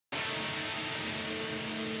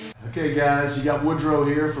Okay, guys, you got Woodrow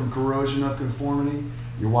here from Corrosion of Conformity.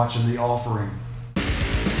 You're watching The Offering.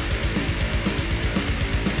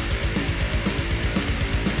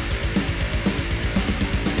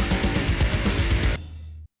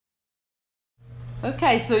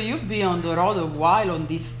 Okay, so you've been on the road a while on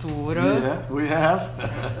this tour. Yeah, we have.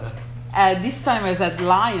 This time as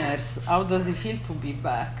headliners, how does it feel to be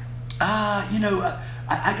back? I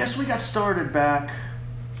guess we got started back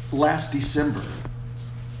last December.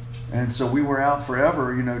 And so we were out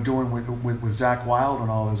forever, doing with Zach Wilde and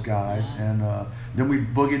all those guys. Yeah. And then we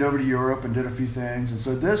boogied over to Europe and did a few things. And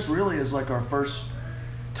so this really is like our first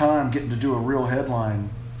time getting to do a real headline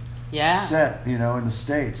set, in the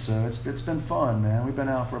States. So it's been fun, man. We've been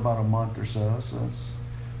out for about a month or so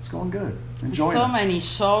it's going good. Enjoying so it. Many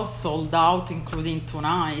shows sold out, including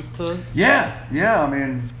tonight. Yeah. I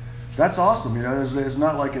mean, that's awesome. It's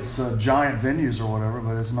not like it's giant venues or whatever,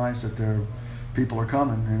 but it's nice that people are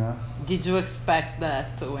coming. Did you expect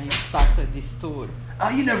that when you started this tour?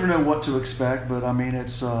 You never know what to expect, but I mean,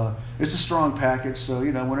 it's a strong package. So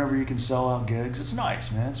whenever you can sell out gigs, it's nice,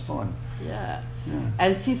 man. It's fun. Yeah.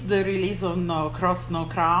 And since the release of No Cross, No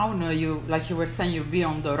Crown, you were saying, you've been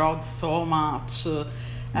on the road so much.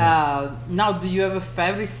 Now, do you have a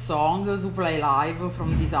favorite song to play live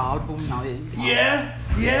from this album?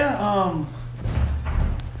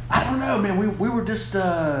 I don't know, man. We were just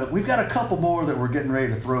we've got a couple more that we're getting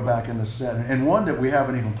ready to throw back in the set, and one that we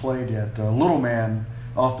haven't even played yet. Little Man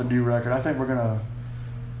off the new record. I think we're gonna.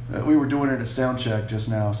 We were doing it at Soundcheck just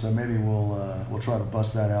now, so maybe we'll try to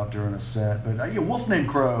bust that out during a set. But Wolf Named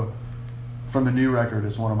Crow from the new record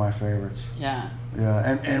is one of my favorites. Yeah,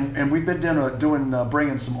 and we've been doing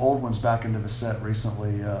bringing some old ones back into the set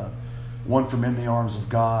recently. One from In the Arms of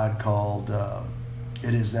God called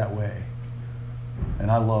It Is That Way,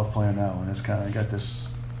 and I love playing that one. It's kind of got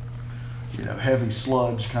this heavy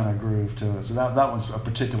sludge kind of groove to it. So that one's a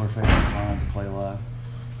particular favorite of mine to play live.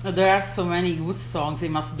 There are so many good songs. It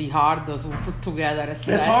must be hard to put together a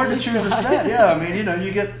set. It's hard to choose a set. Yeah, I mean,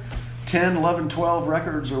 you get 10, 11, 12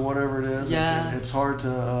 records or whatever it is. Yeah. It's hard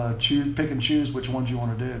to pick and choose which ones you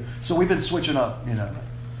want to do. So we've been switching up,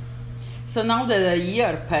 So now that a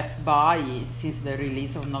year passed by since the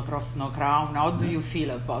release of No Cross, No Crown, how do you feel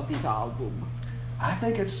about this album? I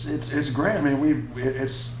think it's great. I mean,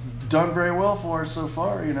 it's done very well for us so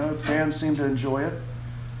far. Fans seem to enjoy it.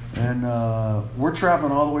 And we're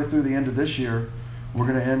traveling all the way through the end of this year. We're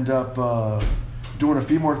going to end up doing a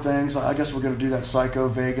few more things. I guess we're going to do that Psycho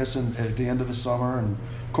Vegas at the end of the summer, and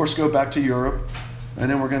of course go back to Europe.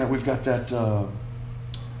 And then we've got that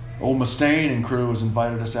old Mustaine and crew has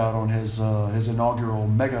invited us out on his inaugural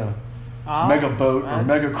mega boat or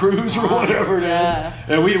mega cruise or whatever it is.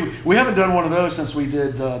 And we haven't done one of those since we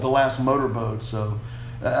did the last motorboat, so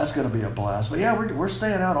that's going to be a blast. But yeah, we're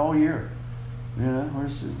staying out all year.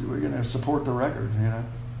 We're going to support the record,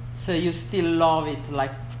 So you still love it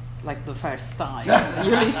like the first time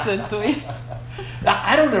you listen to it?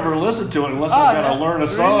 I don't ever listen to it unless I got to learn a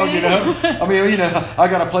song, really? I mean, I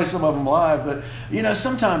got to play some of them live. But,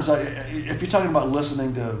 sometimes if you're talking about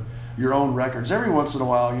listening to your own records, every once in a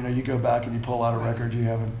while, you go back and you pull out a record you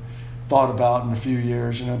haven't thought about in a few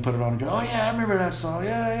years, put it on and go, oh yeah, I remember that song.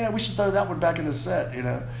 Yeah, we should throw that one back in the set,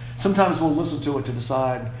 Sometimes we'll listen to it to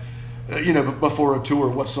decide, before a tour,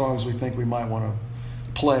 what songs we think we might want to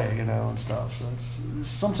play, and stuff. So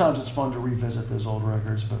sometimes it's fun to revisit those old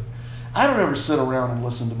records, but I don't ever sit around and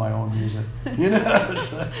listen to my own music,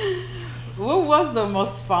 So. What was the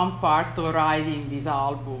most fun part of writing this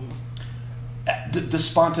album? The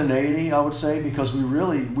spontaneity, I would say, because we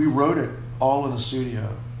wrote it all in the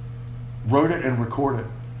studio, wrote it and recorded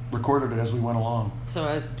it as we went along. So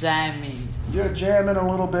as jamming. Yeah, jamming a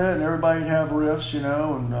little bit, and everybody'd have riffs,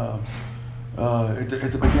 and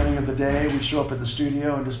at the beginning of the day, we'd show up at the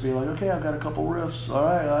studio and just be like, okay, I've got a couple riffs. All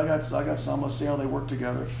right, I got some. Let's see how they work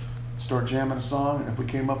together. Start jamming a song, and if we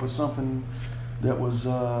came up with something that was,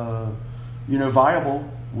 viable,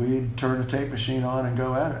 we'd turn the tape machine on and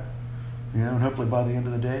go at it. And hopefully by the end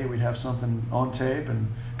of the day, we'd have something on tape and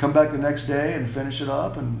come back the next day and finish it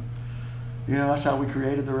up, and that's how we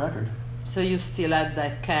created the record. So you still had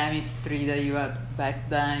that chemistry that you had back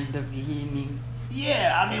then in the beginning?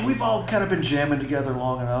 Yeah, I mean, we've all kind of been jamming together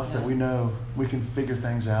long enough that we know we can figure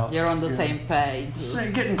things out. You're on the same page.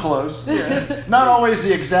 Getting close, yeah. Not always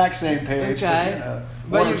the exact same page, okay.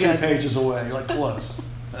 but one or two pages away, like close.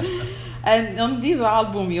 And on this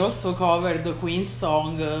album, you also covered the Queen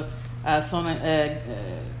song, Son and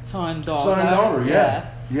Daughter. Son and Daughter,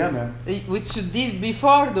 yeah. Yeah, man. Which you did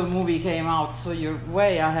before the movie came out, so you're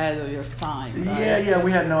way ahead of your time. Right? Yeah,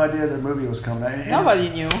 we had no idea the movie was coming out. Nobody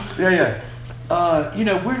knew. Yeah. You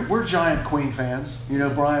know, we're giant Queen fans. You know,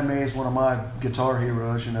 Brian May is one of my guitar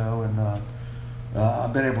heroes. You know, and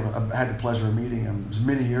I've had the pleasure of meeting him. It was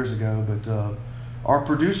many years ago, but our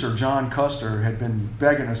producer John Custer had been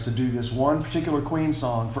begging us to do this one particular Queen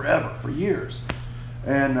song forever, for years,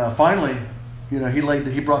 and finally, you know,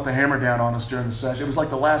 he brought the hammer down on us during the session. It was like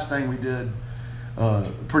the last thing we did,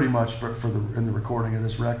 pretty much in the recording of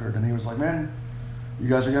this record, and he was like, "Man, you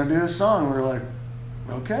guys are gonna do this song?" We were like,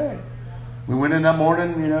 "Okay." We went in that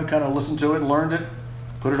morning, you know, kind of listened to it, learned it,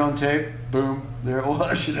 put it on tape, boom, there it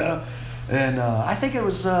was, you know. And I think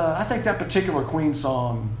that particular Queen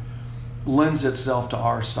song lends itself to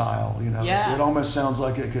our style, you know. Yeah. So it almost sounds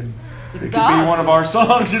like it could be does. one of our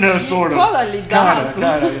songs, you know, sort of. It totally does.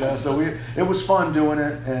 Kind of, you know. So it was fun doing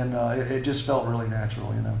it, and it just felt really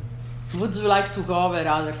natural, you know. Would you like to cover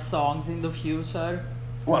other songs in the future?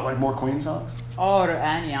 What, like more Queen songs? Or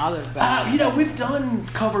any other band? You know, we've done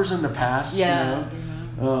covers in the past. Yeah.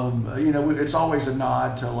 You know, it's always a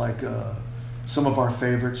nod to like some of our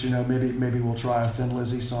favorites. You know, maybe we'll try a Thin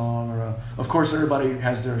Lizzy song, or of course everybody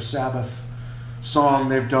has their Sabbath song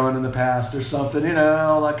they've done in the past or something. You know,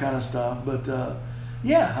 all that kind of stuff. But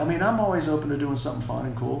yeah, I mean, I'm always open to doing something fun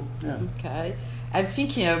and cool. Yeah. Okay. I'm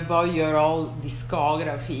thinking about your whole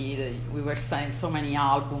discography. We were saying so many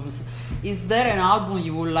albums. Is there an album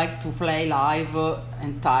you would like to play live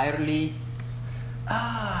entirely?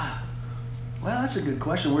 Well, that's a good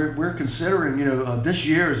question. We're considering, you know, this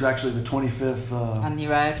year is actually the 25th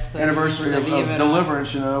anniversary of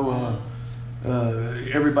Deliverance. You know,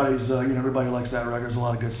 everybody likes that record. There's a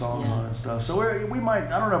lot of good songs on it and stuff. So we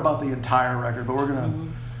might. I don't know about the entire record, but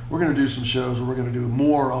we're gonna do some shows where we're gonna do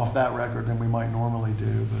more off that record than we might normally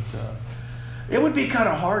do. But it would be kind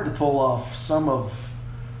of hard to pull off some of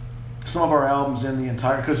our albums in the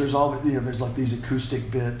entire, because there's like these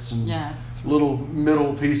acoustic bits and little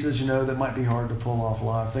middle pieces, you know, that might be hard to pull off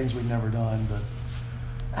live, things we've never done.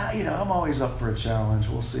 But you know, I'm always up for a challenge.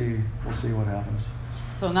 We'll see what happens.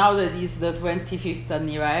 So now that it's the 25th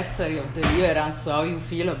anniversary of Deliverance, how you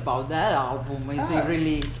feel about that album? Is it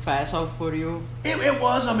really special for you? It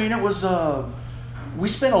was. I mean, it was. We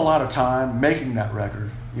spent a lot of time making that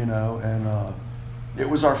record, you know, and it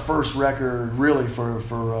was our first record really for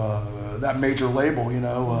that major label, you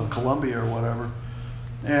know, Columbia or whatever.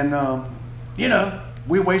 And you know,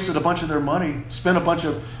 we wasted a bunch of their money, spent a bunch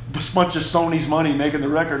of Sony's money making the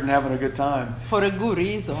record and having a good time. For a good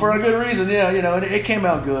reason. For a good reason, yeah, you know, and it came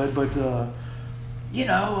out good, but you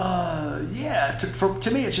know, yeah,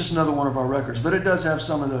 to me it's just another one of our records, but it does have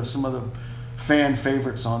some of the fan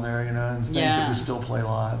favorites on there, you know, and things that we still play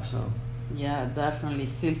live, so. Yeah, definitely.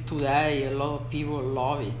 Still today, a lot of people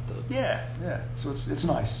love it. Yeah. So it's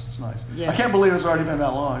nice. It's nice. Yeah. I can't believe it's already been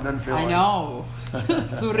that long. It doesn't feel like it. I know.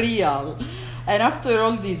 Surreal. And after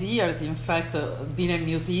all these years, in fact, being a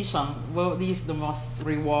musician, what is the most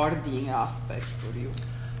rewarding aspect for you?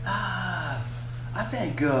 I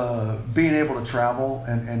think being able to travel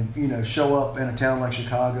and you know, show up in a town like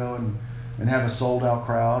Chicago and have a sold out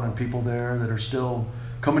crowd and people there that are still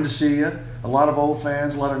coming to see you. A lot of old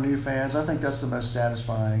fans, a lot of new fans. I think that's the most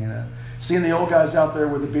satisfying, you know. Seeing the old guys out there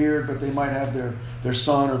with a beard, but they might have their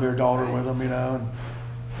son or their daughter with them, you know, and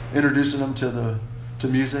introducing them to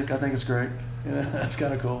music. I think it's great. You know, that's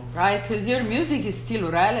kind of cool. Right, because your music is still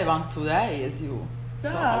relevant today, as you.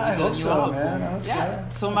 I hope so, album. man. I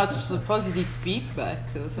hope so much positive feedback.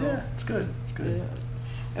 So. Yeah, it's good. It's good.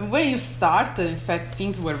 Yeah. And when you started, in fact,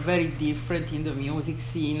 things were very different in the music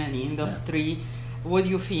scene and industry. Yeah. What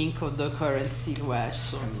do you think of the current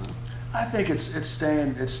situation? I think it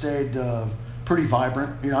stayed pretty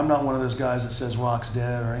vibrant. You know, I'm not one of those guys that says rock's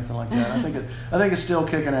dead or anything like that. I think it's still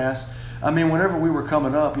kicking ass. I mean, whenever we were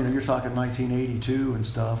coming up, you know, you're talking 1982 and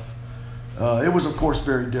stuff. It was, of course,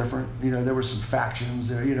 very different. You know, there were some factions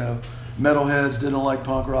there. You know, metalheads didn't like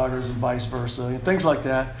punk rockers and vice versa, and things like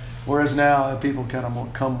that. Whereas now, people kind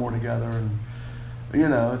of come more together, and you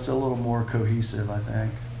know, it's a little more cohesive, I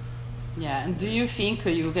think. Yeah, and do you think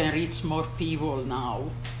you can reach more people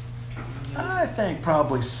now? I think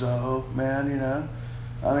probably so, man, you know.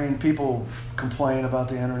 I mean, people complain about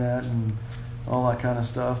the internet and all that kind of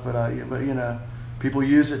stuff, but you know, people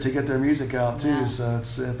use it to get their music out too, so I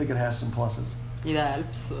think it has some pluses. It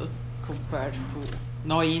helps compared to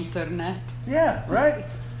no internet. Yeah, right?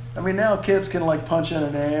 I mean, now kids can like punch in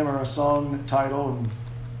a name or a song title and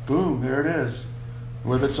boom, there it is.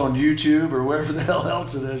 Whether it's on YouTube or wherever the hell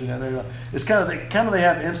else it is, you know, it's kind of they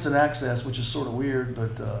have instant access, which is sort of weird,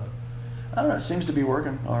 but I don't know. It seems to be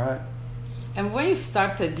working all right. And when you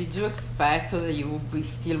started, did you expect that you would be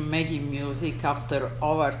still making music after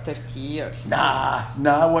over 30 years? Nah,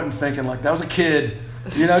 I wasn't thinking like that. I was a kid.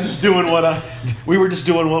 You know, just doing we were just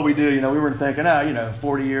doing what we do. You know, we weren't thinking,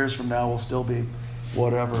 40 years from now we'll still be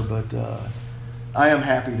whatever. But I am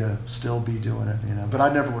happy to still be doing it. You know, but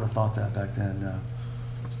I never would have thought that back then. No.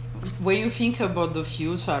 When you think about the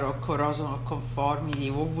future of Corrosion of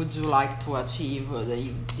Conformity, what would you like to achieve that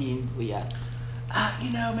you didn't do yet?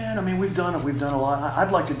 Man, I mean, we've done a lot.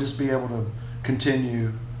 I'd like to just be able to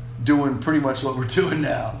continue doing pretty much what we're doing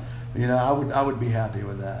now. You know, I would be happy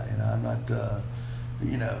with that. You know, I'm not,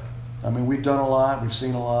 I mean, we've done a lot, we've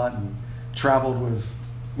seen a lot, and traveled with,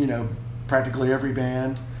 practically every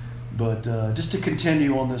band. But just to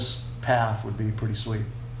continue on this path would be pretty sweet.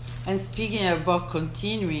 And speaking about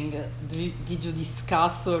continuing, did you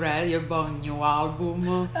discuss already about a new album?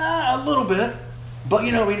 A little bit, but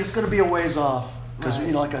it's going to be a ways off because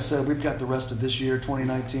Right. like I said, we've got the rest of this year,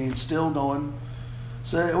 2019, still going.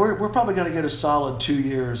 So we're probably going to get a solid 2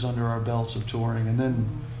 years under our belts of touring, and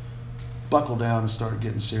then buckle down and start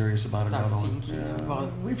getting serious about Start another one. thinking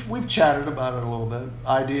about- We've chatted about it a little bit,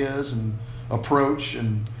 ideas and approach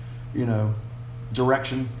and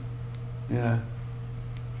direction,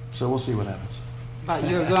 So we'll see what happens. But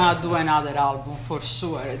you're gonna do another album for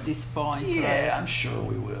sure at this point. Yeah, right? I'm sure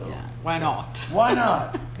we will. Yeah. Why not? Why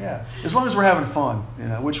not? Yeah, as long as we're having fun,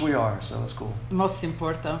 which we are, so it's cool. Most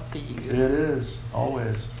important thing. It is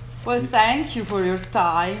always. Well, thank you for your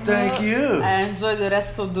time. Thank you. And enjoy the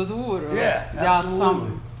rest of the tour. Yeah, There are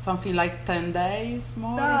absolutely. something like 10 days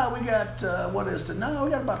more. No, we got we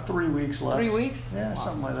got about 3 weeks left. 3 weeks? Yeah, Wow.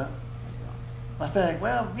 something like that. I think.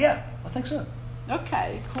 Well, yeah, I think so.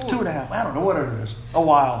 Okay, cool. 2.5. I don't know what it is. A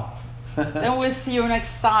while. Then we'll see you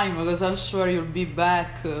next time because I'm sure you'll be back.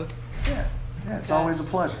 Yeah, it's Okay. always a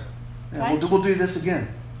pleasure. Yeah, Thank we'll do this again.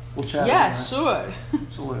 We'll chat. Yeah, again, right? sure.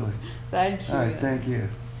 Absolutely. Thank you. All right, thank you.